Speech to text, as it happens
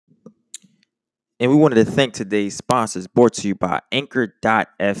And we wanted to thank today's sponsors brought to you by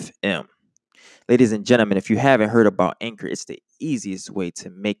Anchor.fm. Ladies and gentlemen, if you haven't heard about Anchor, it's the easiest way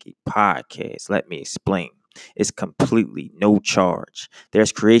to make a podcast. Let me explain. It's completely no charge.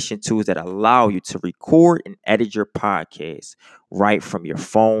 There's creation tools that allow you to record and edit your podcast right from your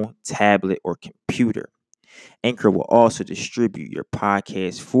phone, tablet, or computer. Anchor will also distribute your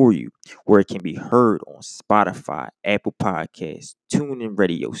podcast for you, where it can be heard on Spotify, Apple Podcasts, TuneIn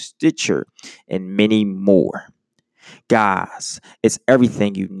Radio, Stitcher, and many more. Guys, it's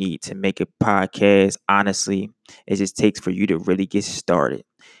everything you need to make a podcast. Honestly, it just takes for you to really get started.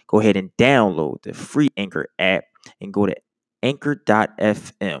 Go ahead and download the free Anchor app and go to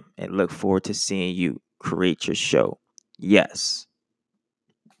anchor.fm and look forward to seeing you create your show. Yes.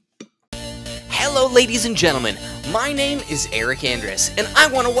 Hello, ladies and gentlemen. My name is Eric Andrus, and I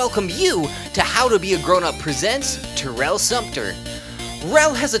want to welcome you to How to Be a Grown-Up presents Terrell Sumpter.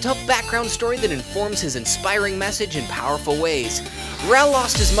 Rel has a tough background story that informs his inspiring message in powerful ways. Rel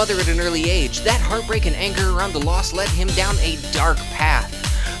lost his mother at an early age. That heartbreak and anger around the loss led him down a dark path.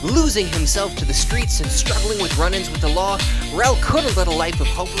 Losing himself to the streets and struggling with run-ins with the law, Rel could have led a life of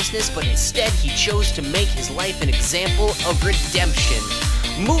hopelessness, but instead he chose to make his life an example of redemption.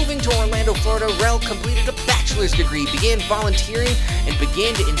 Moving to Orlando, Florida, Rel completed a bachelor's degree, began volunteering, and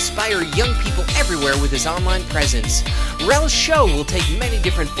began to inspire young people everywhere with his online presence. Rel's show will take many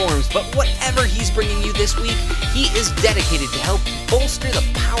different forms, but whatever he's bringing you this week, he is dedicated to help bolster the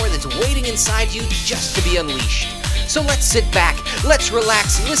power that's waiting inside you just to be unleashed. So let's sit back, let's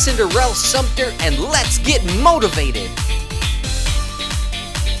relax, listen to Rel Sumpter, and let's get motivated!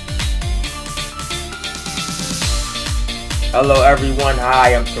 Hello everyone,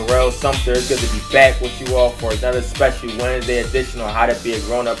 hi, I'm Terrell Sumpter. It's good to be back with you all for another special Wednesday edition on How to Be a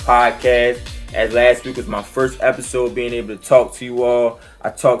Grown-Up podcast. As last week was my first episode, being able to talk to you all. I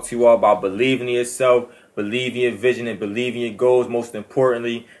talked to you all about believing in yourself, believing in your vision, and believing in your goals, most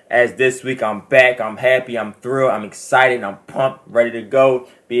importantly. As this week I'm back, I'm happy, I'm thrilled, I'm excited, I'm pumped, ready to go,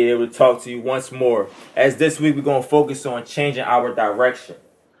 being able to talk to you once more. As this week we're going to focus on changing our direction.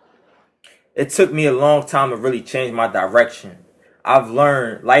 It took me a long time to really change my direction. I've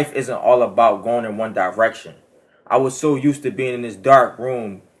learned life isn't all about going in one direction. I was so used to being in this dark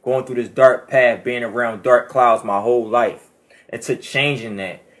room, going through this dark path, being around dark clouds my whole life. And to changing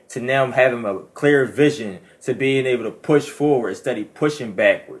that, to now having a clear vision, to being able to push forward instead of pushing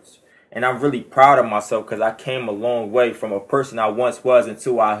backwards. And I'm really proud of myself because I came a long way from a person I once was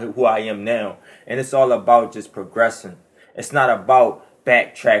into who I am now. And it's all about just progressing. It's not about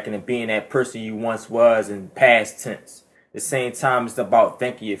backtracking and being that person you once was in past tense. At the same time, it's about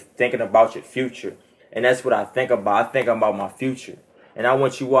thinking about your future. And that's what I think about. I think about my future. And I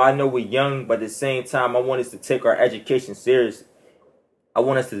want you all, I know we're young, but at the same time, I want us to take our education seriously. I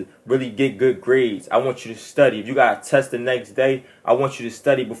want us to really get good grades. I want you to study. If you got a test the next day, I want you to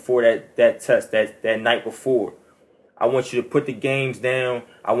study before that test, that night before. I want you to put the games down.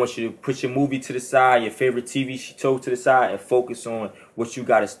 I want you to put your movie to the side, your favorite TV show to the side, and focus on what you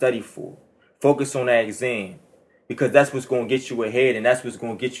got to study for. Focus on that exam. Because that's what's going to get you ahead, and that's what's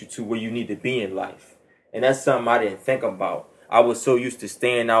going to get you to where you need to be in life. And that's something I didn't think about. I was so used to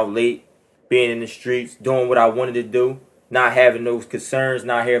staying out late, being in the streets, doing what I wanted to do, not having those concerns,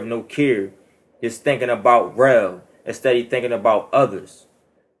 not having no care. Just thinking about Rel instead of thinking about others.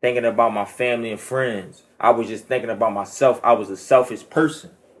 Thinking about my family and friends. I was just thinking about myself. I was a selfish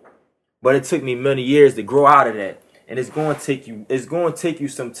person. But it took me many years to grow out of that. And it's going to take you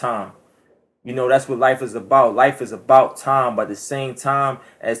some time. You know, that's what life is about. Life is about time. But at the same time,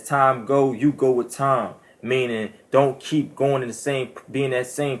 as time goes, you go with time. Meaning, don't keep going being that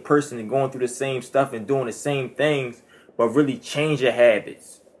same person and going through the same stuff and doing the same things. But really change your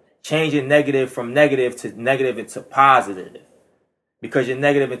habits. Change your negative from negative to negative into positive. Because your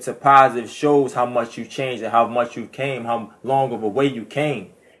negative into positive shows how much you changed and how much you came, how long of a way you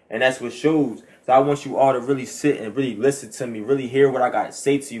came. And that's what shows. So I want you all to really sit and really listen to me, really hear what I got to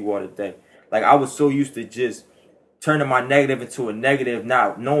say to you all today. Like, I was so used to just turning my negative into a negative,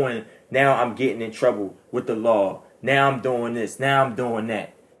 not knowing now I'm getting in trouble with the law. Now I'm doing this. Now I'm doing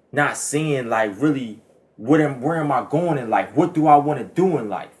that. Not seeing, like, really, where am I going in life? What do I want to do in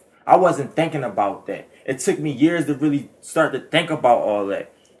life? I wasn't thinking about that. It took me years to really start to think about all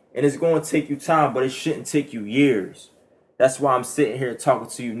that. And it's going to take you time, but it shouldn't take you years. That's why I'm sitting here talking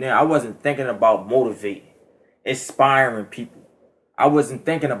to you now. I wasn't thinking about motivating, inspiring people. I wasn't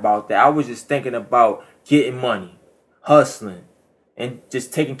thinking about that. I was just thinking about getting money, hustling, and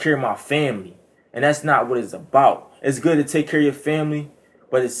just taking care of my family. And that's not what it's about. It's good to take care of your family,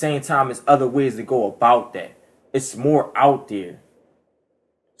 but at the same time, there's other ways to go about that. It's more out there.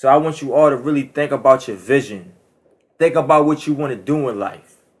 So I want you all to really think about your vision. Think about what you want to do in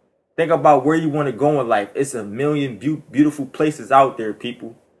life. Think about where you want to go in life. It's a million beautiful places out there,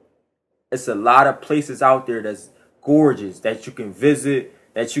 people. It's a lot of places out there that's gorgeous, that you can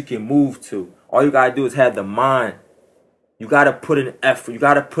visit, that you can move to. All you got to do is have the mind. You got to put in effort. You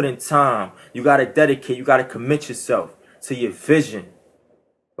got to put in time. You got to dedicate. You got to commit yourself to your vision.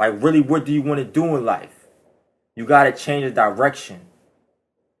 Like, really, what do you want to do in life? You got to change the direction.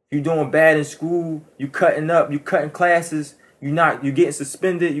 You doing bad in school, you cutting up, you cutting classes, you getting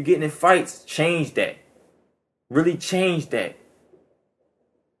suspended, you getting in fights. Change that. Really change that.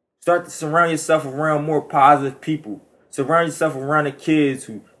 Start to surround yourself around more positive people. Surround yourself around the kids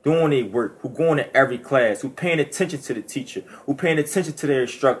who doing their work, who going to every class, who paying attention to the teacher, who paying attention to their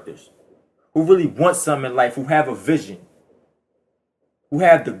instructors, who really want something in life, who have a vision, who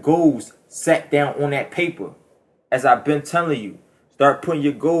have the goals set down on that paper. As I've been telling you, start putting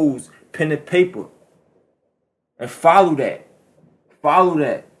your goals pen to paper and follow that. Follow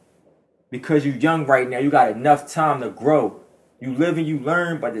that. Because you're young right now, you got enough time to grow. You live and you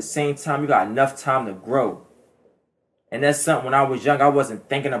learn, but at the same time, you got enough time to grow. And that's something when I was young, I wasn't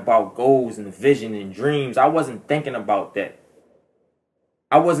thinking about goals and vision and dreams. I wasn't thinking about that.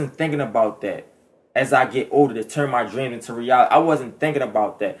 I wasn't thinking about that. As I get older, to turn my dreams into reality, I wasn't thinking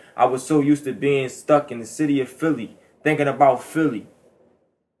about that. I was so used to being stuck in the city of Philly, thinking about Philly.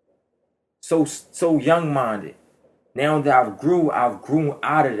 So young-minded. Now that I've grown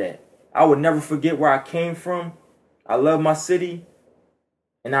out of that. I would never forget where I came from. I love my city,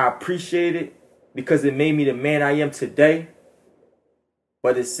 and I appreciate it because it made me the man I am today. But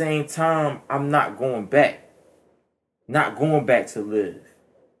at the same time, I'm not going back. Not going back to live.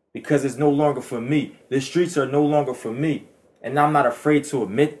 Because it's no longer for me. The streets are no longer for me. And I'm not afraid to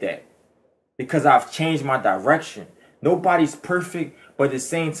admit that. Because I've changed my direction. Nobody's perfect, but at the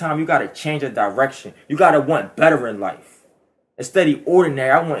same time, you got to change your direction. You got to want better in life. Instead of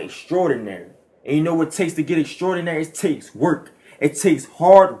ordinary, I want extraordinary. And you know what it takes to get extraordinary? It takes work. It takes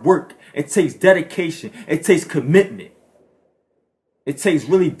hard work. It takes dedication. It takes commitment. It takes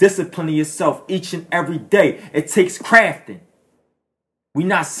really disciplining yourself each and every day. It takes crafting. We're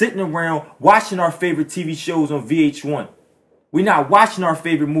not sitting around watching our favorite TV shows on VH1. We're not watching our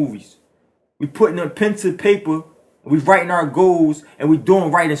favorite movies. We're putting a pen to paper, we're writing our goals, and we're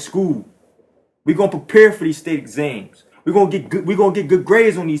doing right in school. We're going to prepare for these state exams. We're going to get good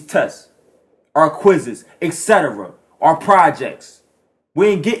grades on these tests, our quizzes, etc., our projects. We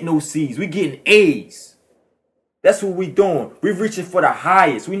ain't getting no C's. We're getting A's. That's what we're doing. We're reaching for the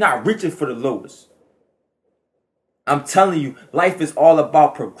highest. We're not reaching for the lowest. I'm telling you, life is all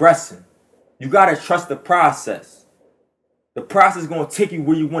about progressing. You got to trust the process. The process is going to take you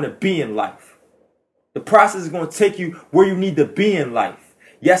where you want to be in life. The process is going to take you where you need to be in life.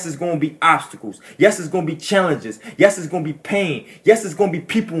 Yes, it's going to be obstacles. Yes, it's going to be challenges. Yes, it's going to be pain. Yes, it's going to be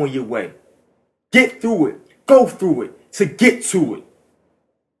people in your way. Get through it. Go through it to get to it.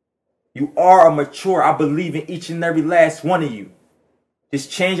 You are a mature. I believe in each and every last one of you.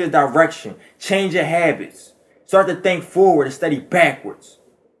 Just change your direction. Change your habits. Start to think forward and study backwards.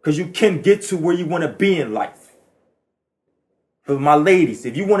 Because you can get to where you want to be in life. For my ladies,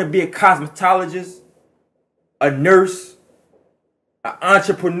 if you want to be a cosmetologist, a nurse, an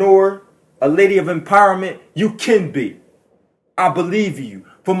entrepreneur, a lady of empowerment, you can be. I believe in you.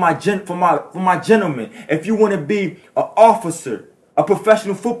 For my gentlemen, if you want to be an officer, a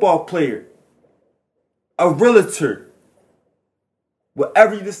professional football player, a realtor,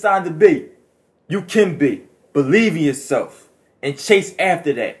 whatever you decide to be, you can be. Believe in yourself and chase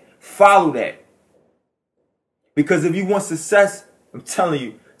after that. Follow that. Because if you want success, I'm telling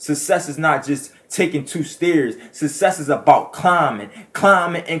you, success is not just taking 2 stairs. Success is about climbing,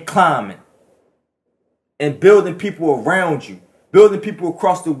 climbing, and climbing. And building people around you. Building people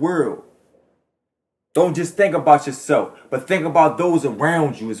across the world. Don't just think about yourself, but think about those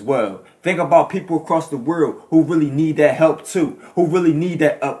around you as well. Think about people across the world who really need that help too. Who really need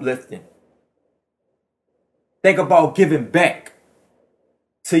that uplifting. Think about giving back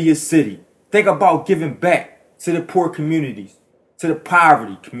to your city. Think about giving back to the poor communities, to the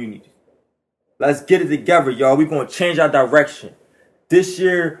poverty communities. Let's get it together, y'all. We're going to change our direction. This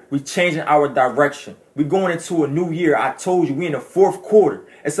year, we're changing our direction. We're going into a new year. I told you, we're in the 4th quarter.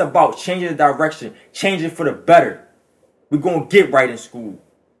 It's about changing the direction, changing for the better. We're going to get right in school.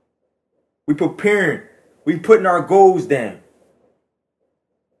 We're preparing. We're putting our goals down.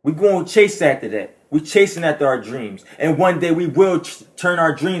 We're going to chase after that. We're chasing after our dreams. And one day we will turn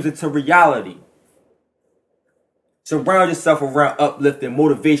our dreams into reality. Surround yourself around uplifting,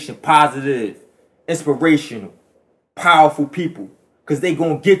 motivation, positive, inspirational, powerful people. Because they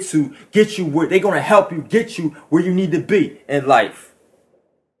going to get you where, they going to help you get you where you need to be in life.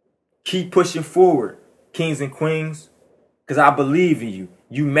 Keep pushing forward, kings and queens. Because I believe in you.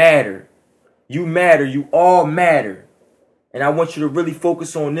 You matter. You matter. You all matter. And I want you to really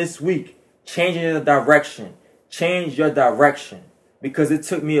focus on this week. Changing your direction. Change your direction. Because it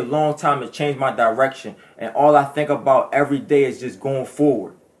took me a long time to change my direction. And all I think about every day is just going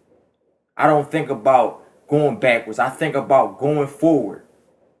forward. I don't think about going backwards. I think about going forward.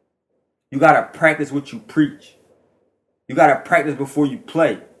 You got to practice what you preach. You got to practice before you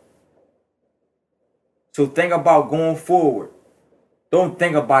play. So think about going forward. Don't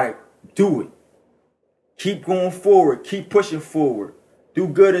think about it. Do it. Keep going forward. Keep pushing forward. Do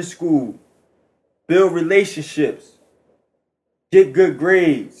good in school. Build relationships. Get good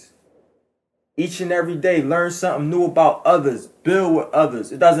grades. Each and every day, learn something new about others. Build with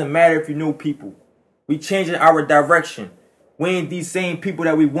others. It doesn't matter if you know people. We changing our direction. We ain't these same people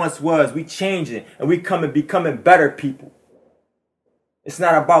that we once was. We changing and we becoming better people. It's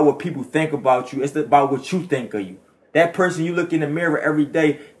not about what people think about you. It's about what you think of you. That person you look in the mirror every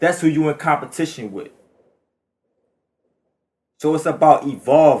day, that's who you in competition with. So it's about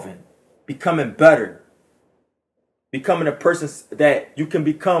evolving, becoming better, becoming a person that you can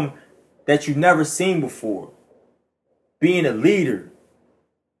become that you've never seen before. Being a leader.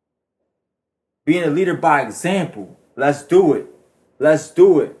 Being a leader by example. Let's do it. Let's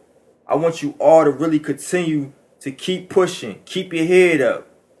do it. I want you all to really continue to keep pushing. Keep your head up.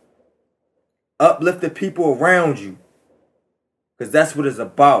 Uplift the people around you. Because that's what it's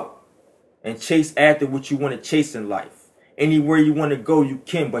about. And chase after what you want to chase in life. Anywhere you want to go, you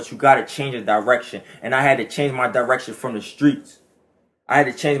can, but you got to change your direction. And I had to change my direction from the streets. I had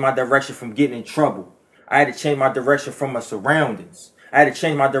to change my direction from getting in trouble. I had to change my direction from my surroundings. I had to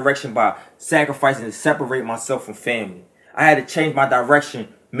change my direction by sacrificing to separate myself from family. I had to change my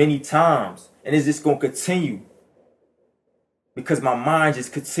direction many times. And it's just going to continue. Because my mind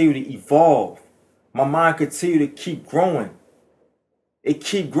just continue to evolve. My mind continue to keep growing. It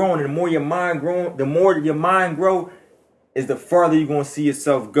keep growing. And the more your mind grow, is the farther you're going to see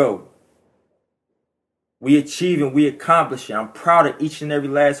yourself go. We achieving, we accomplishing. I'm proud of each and every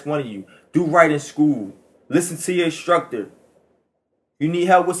last one of you. Do right in school. Listen to your instructor. You need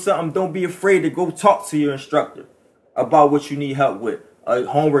help with something, don't be afraid to go talk to your instructor about what you need help with. A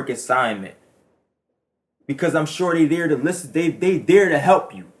homework assignment. Because I'm sure they there to listen. They there to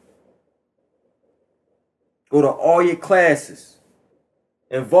help you. Go to all your classes.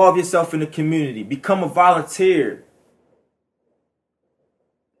 Involve yourself in the community. Become a volunteer.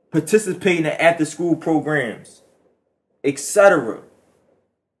 Participate in the after-school programs, etc.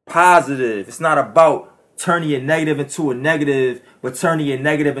 Positive. It's not about turning your negative into a negative, but turning your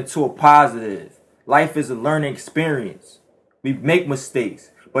negative into a positive. Life is a learning experience. We make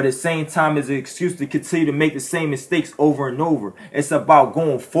mistakes, but at the same time, it's an excuse to continue to make the same mistakes over and over. It's about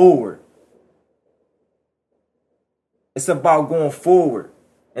going forward. It's about going forward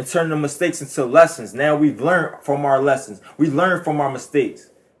and turning the mistakes into lessons. Now we've learned from our lessons. We learned from our mistakes.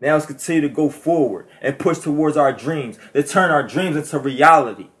 Now let's continue to go forward and push towards our dreams. To turn our dreams into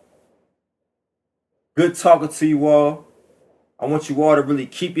reality. Good talking to you all. I want you all to really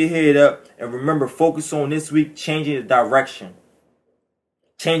keep your head up. And remember, focus on this week changing the direction.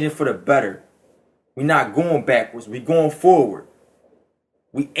 Changing for the better. We're not going backwards. We're going forward.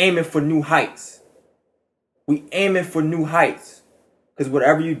 We aiming for new heights. We aiming for new heights. Because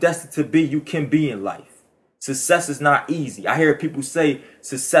whatever you're destined to be, you can be in life. Success is not easy. I hear people say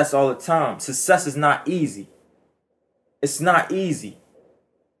success all the time. Success is not easy. It's not easy.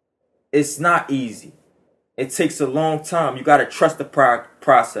 It's not easy. It takes a long time. You got to trust the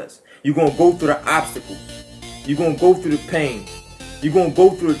process. You're going to go through the obstacles. You're going to go through the pain. You're going to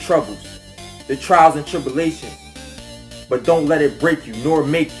go through the troubles, the trials and tribulations. But don't let it break you nor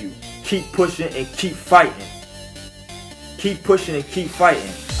make you. Keep pushing and keep fighting. Keep pushing and keep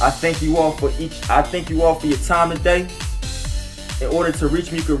fighting. I thank you all for your time today. In order to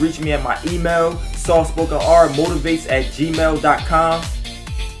reach me, you can reach me at my email, softspokenrmotivates@gmail.com.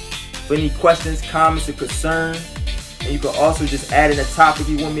 For any questions, comments, or concerns. And you can also just add in a topic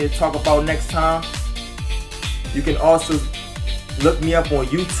you want me to talk about next time. You can also look me up on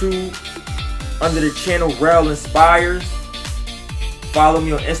YouTube under the channel Rel Inspires. Follow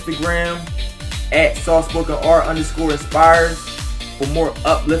me on Instagram at softspokenr_inspires. For more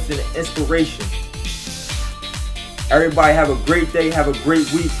uplifting and inspiration. Everybody have a great day, have a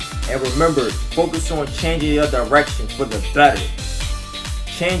great week, and remember, focus on changing your direction for the better.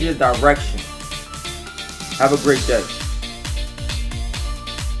 Change your direction. Have a great day.